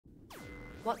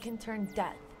What can turn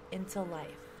death into life?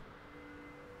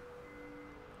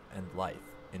 And life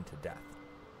into death.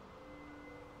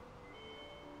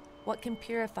 What can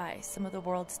purify some of the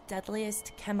world's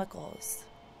deadliest chemicals?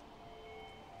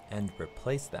 And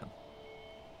replace them.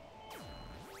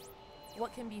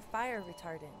 What can be fire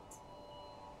retardant?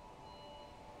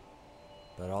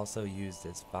 But also used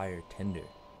as fire tinder.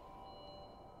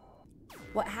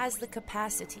 What has the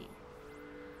capacity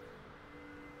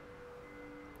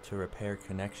to repair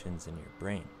connections in your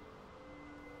brain?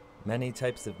 Many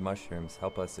types of mushrooms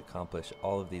help us accomplish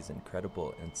all of these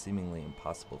incredible and seemingly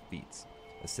impossible feats,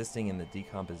 assisting in the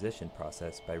decomposition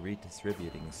process by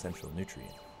redistributing essential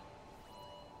nutrients.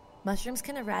 Mushrooms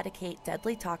can eradicate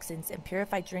deadly toxins and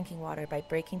purify drinking water by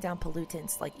breaking down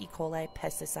pollutants like E. coli,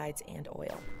 pesticides, and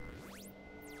oil.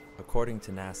 According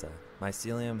to NASA,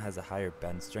 mycelium has a higher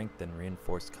bend strength than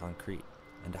reinforced concrete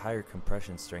and a higher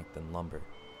compression strength than lumber.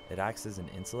 It acts as an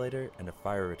insulator and a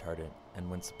fire retardant, and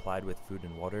when supplied with food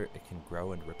and water, it can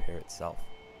grow and repair itself.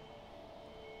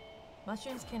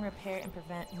 Mushrooms can repair and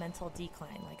prevent mental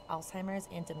decline like Alzheimer's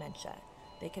and dementia.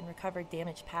 They can recover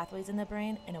damaged pathways in the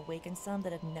brain and awaken some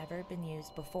that have never been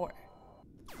used before.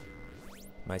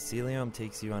 MyceliOhm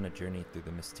takes you on a journey through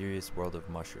the mysterious world of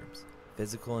mushrooms,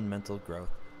 physical and mental growth,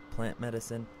 plant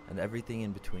medicine, and everything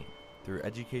in between, through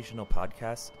educational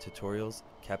podcasts, tutorials,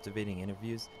 captivating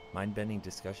interviews, mind-bending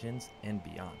discussions, and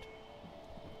beyond.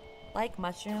 Like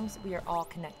mushrooms, we are all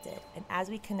connected, and as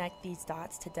we connect these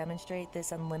dots to demonstrate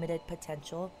this unlimited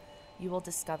potential, you will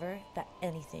discover that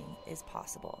anything is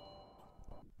possible.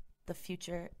 The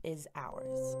future is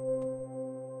ours.